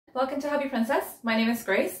Welcome to Hubby Princess. My name is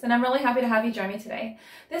Grace and I'm really happy to have you join me today.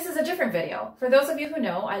 This is a different video. For those of you who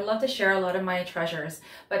know, I love to share a lot of my treasures,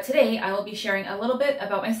 but today I will be sharing a little bit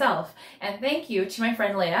about myself. And thank you to my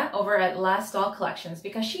friend Leah over at Last Doll Collections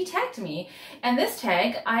because she tagged me, and this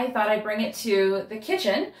tag I thought I'd bring it to the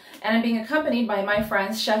kitchen, and I'm being accompanied by my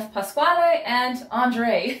friends Chef Pasquale and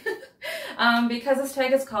Andre because this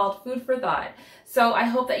tag is called Food for Thought. So I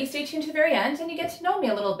hope that you stay tuned to the very end and you get to know me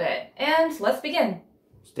a little bit. And let's begin.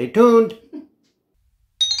 Stay tuned.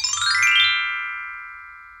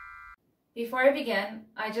 Before I begin,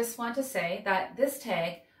 I just want to say that this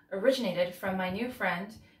tag originated from my new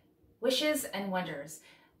friend, Wishes and Wonders.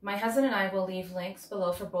 My husband and I will leave links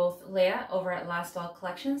below for both Leah over at Last Doll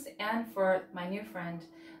Collections and for my new friend,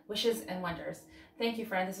 Wishes and Wonders. Thank you,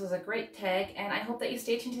 friend. This was a great tag, and I hope that you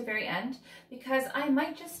stay tuned to the very end because I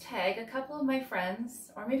might just tag a couple of my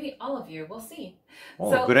friends, or maybe all of you. We'll see.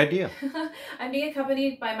 Oh, so, good idea. I'm being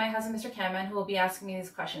accompanied by my husband, Mr. Cameraman, who will be asking me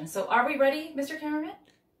these questions. So are we ready, Mr. Cameraman?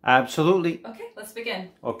 Absolutely. Okay, let's begin.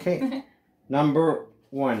 Okay. Number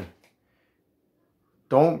 1.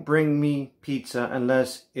 Don't bring me pizza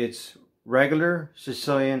unless it's regular,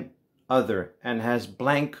 Sicilian, other, and has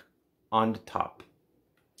blank on the top.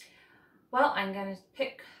 Well, I'm going to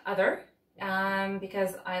pick other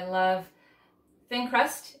because I love thin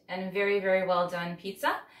crust and very, very well done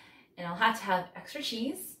pizza. And I'll have to have extra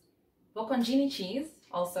cheese, bocconcini cheese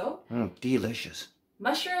also. Delicious.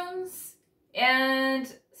 Mushrooms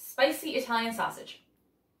and spicy Italian sausage.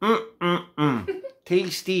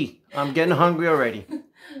 Tasty. I'm getting hungry already.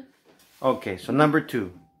 Okay, so number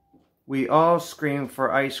 2. We all scream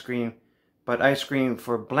for ice cream, but I scream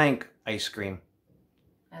for blank ice cream.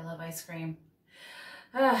 I love ice cream.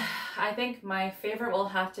 I think my favorite will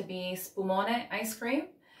have to be Spumone ice cream.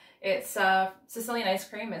 It's Sicilian ice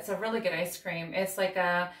cream. It's a really good ice cream. It's like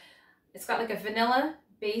it's got like a vanilla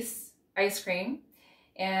base ice cream,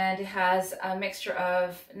 and it has a mixture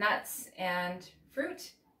of nuts and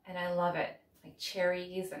fruit, and I love it, like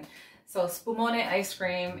cherries. And so Spumone ice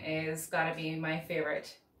cream is gotta be my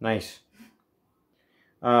favorite. Nice.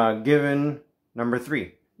 Given number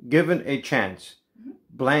 3, given a chance,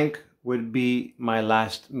 blank would be my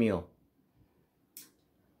last meal.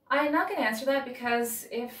 I'm not going to answer that because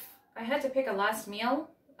if I had to pick a last meal,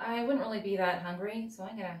 I wouldn't really be that hungry. So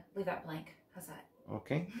I'm going to leave that blank. How's that?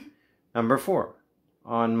 Okay. Number 4.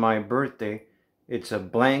 On my birthday, it's a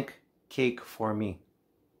blank cake for me.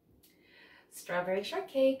 Strawberry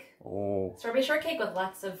shortcake. Oh. Strawberry shortcake with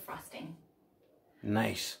lots of frosting.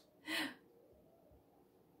 Nice.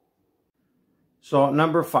 So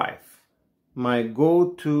number 5. My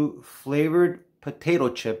go-to flavored potato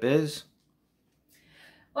chip is?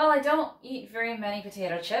 Well, I don't eat very many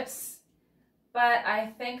potato chips, but I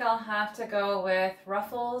think I'll have to go with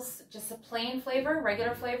Ruffles, just a plain flavor,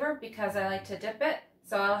 regular flavor, because I like to dip it.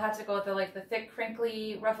 So I'll have to go with the thick,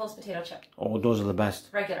 crinkly Ruffles potato chip. Oh, those are the best.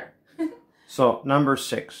 Regular. So number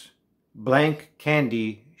 6. Blank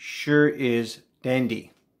candy sure is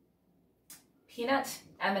dandy. Peanut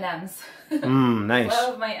M&Ms. Nice.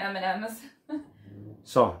 Love my M&Ms.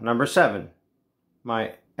 So, number 7.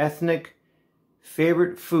 My ethnic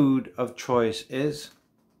favorite food of choice is?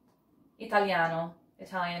 Italiano.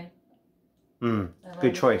 Italian.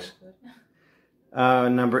 Good choice.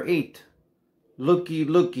 Number 8. Looky,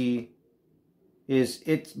 looky, is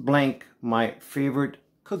it blank my favorite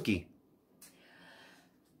cookie?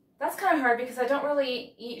 That's kind of hard because I don't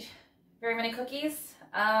really eat very many cookies.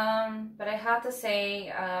 But I have to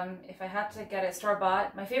say, if I had to get it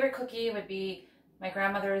store-bought, my favorite cookie would be my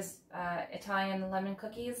grandmother's Italian lemon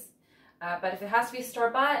cookies. But if it has to be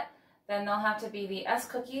store-bought, then they'll have to be the S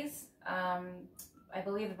cookies. I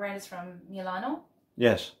believe the brand is from Milano.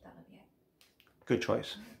 Yes. That would be it. Good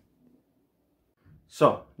choice.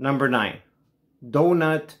 So, number 9.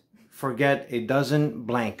 Donut, forget a dozen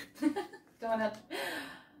blank. Donut.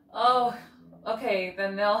 Oh, okay.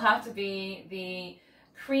 Then they'll have to be the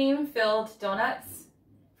cream-filled donuts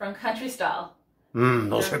from Country Style.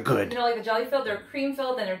 Those are good. You know, like the jelly-filled, they're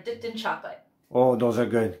cream-filled and they're dipped in chocolate. Oh, those are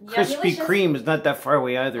good. Yeah, Krispy delicious. Kreme is not that far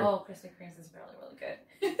away either. Oh, Krispy Kreme's is really, really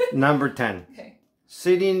good. Number 10. Okay.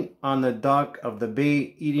 Sitting on the dock of the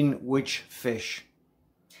bay eating which fish?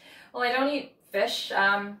 Well, I don't eat fish,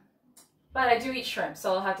 but I do eat shrimp,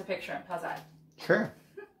 so I'll have to pick shrimp. How's that? Sure.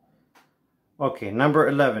 Okay, number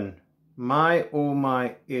 11. My, oh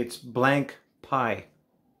my, it's blank pie.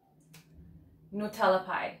 Nutella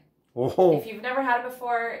pie. Oh. If you've never had it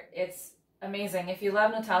before, it's amazing. If you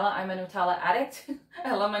love Nutella, I'm a Nutella addict.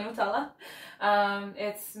 I love my Nutella.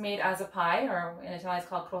 It's made as a pie, or in Italian it's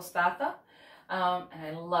called crostata. And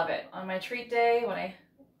I love it. On my treat day, when I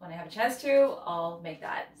when I have a chance to, I'll make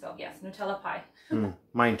that. So yes, Nutella pie.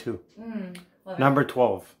 Mine too. Love it. Number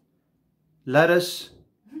 12. Let us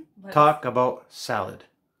talk about salad.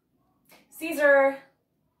 Caesar.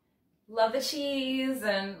 Love the cheese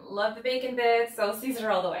and love the bacon bits, so Caesar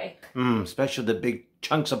all the way. Especially the big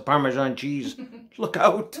chunks of Parmesan cheese. Look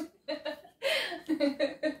out.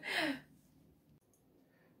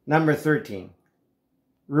 Number 13.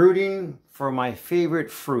 Rooting for my favorite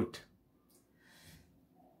fruit.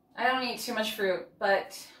 I don't eat too much fruit,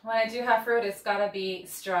 but when I do have fruit, it's gotta be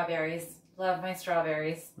strawberries. Love my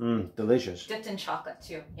strawberries. Delicious. Dipped in chocolate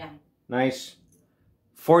too. Yum. Nice.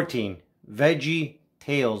 14. Veggie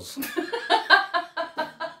tails.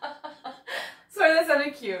 Sorry, that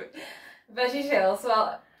sounded cute. Veggie tails.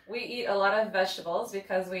 Well, we eat a lot of vegetables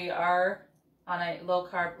because we are on a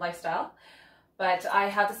low-carb lifestyle. But I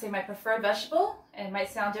have to say my preferred vegetable, and it might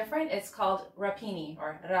sound different, it's called rapini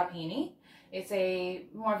or rapini. It's a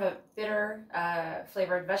more of a bitter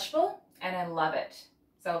flavored vegetable, and I love it.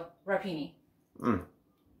 So, rapini.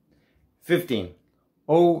 15.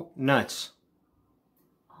 Oh, nuts.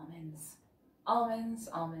 Almonds. Almonds,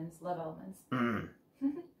 almonds. Love almonds.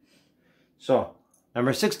 So,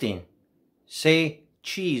 number 16. Say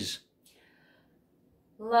cheese.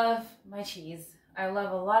 Love my cheese. I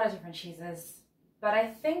love a lot of different cheeses, but I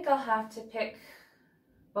think I'll have to pick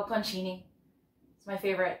bocconcini. It's my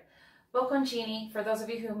favorite. Bocconcini, for those of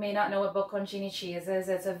you who may not know what bocconcini cheese is,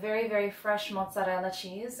 it's a very, very fresh mozzarella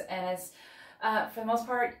cheese, and it's, for the most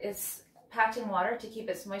part, it's packed in water to keep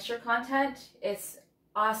its moisture content. It's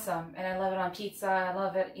awesome, and I love it on pizza. I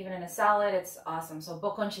love it even in a salad. It's awesome. So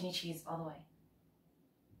bocconcini cheese all the way.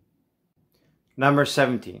 Number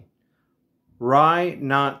 17. Why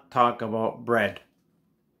not talk about bread?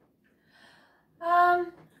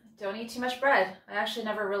 Don't eat too much bread. I actually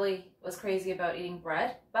never really was crazy about eating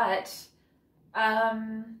bread, but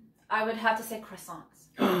I would have to say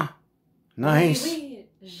croissants. Nice. Oui,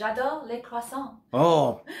 j'adore les croissants.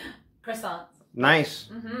 Oh. Croissants. Nice.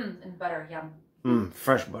 And butter, yum.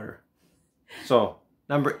 Fresh butter. So,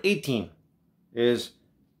 number 18 is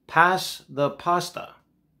pass the pasta.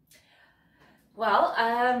 Well,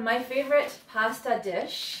 my favorite pasta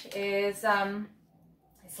dish is,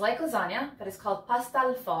 it's like lasagna, but it's called pasta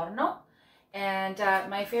al forno. And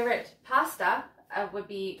my favorite pasta would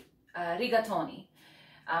be rigatoni.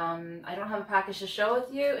 I don't have a package to show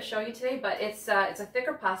you today, but it's a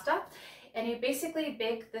thicker pasta. And you basically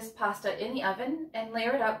bake this pasta in the oven and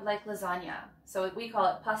layer it up like lasagna. So we call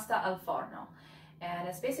it pasta al forno. And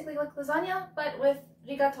it's basically like lasagna, but with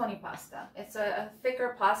rigatoni pasta. It's a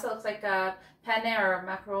thicker pasta. It looks like a penne or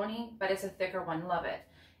macaroni, but it's a thicker one. Love it.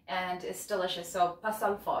 And it's delicious. So pasta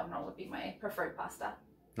al forno would be my preferred pasta.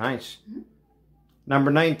 Nice.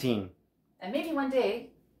 Number 19. And maybe one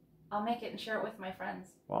day I'll make it and share it with my friends.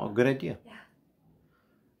 Wow, good idea. Yeah.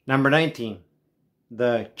 Number 19.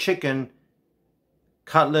 The chicken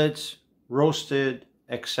cutlets, roasted,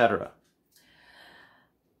 etc.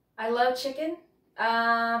 I love chicken,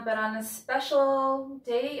 but on a special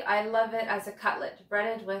day, I love it as a cutlet,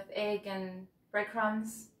 breaded with egg and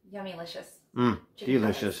breadcrumbs. Yummylicious.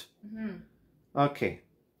 Delicious. Okay.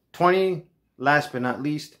 20, last but not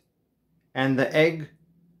least, and the egg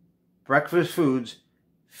breakfast foods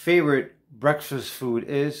favorite breakfast food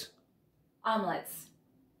is? Omelets.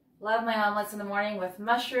 Love my omelets in the morning with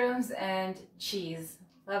mushrooms and cheese.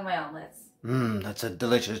 Love my omelets. That's a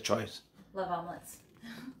delicious choice. Love omelets.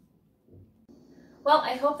 Well,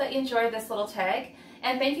 I hope that you enjoyed this little tag.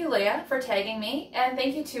 And thank you, Leah, for tagging me. And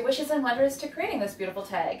thank you to Wishes and Wonders to creating this beautiful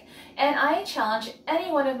tag. And I challenge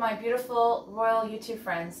any one of my beautiful royal YouTube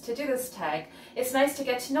friends to do this tag. It's nice to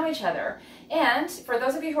get to know each other. And for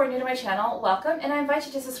those of you who are new to my channel, welcome. And I invite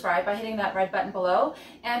you to subscribe by hitting that red button below.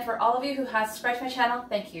 And for all of you who have subscribed to my channel,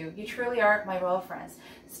 thank you. You truly are my royal friends.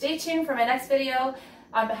 Stay tuned for my next video.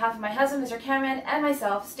 On behalf of my husband, Mr. Cameron, and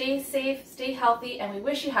myself, stay safe, stay healthy, and we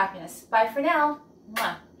wish you happiness. Bye for now.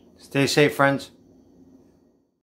 Mwah. Stay safe, friends.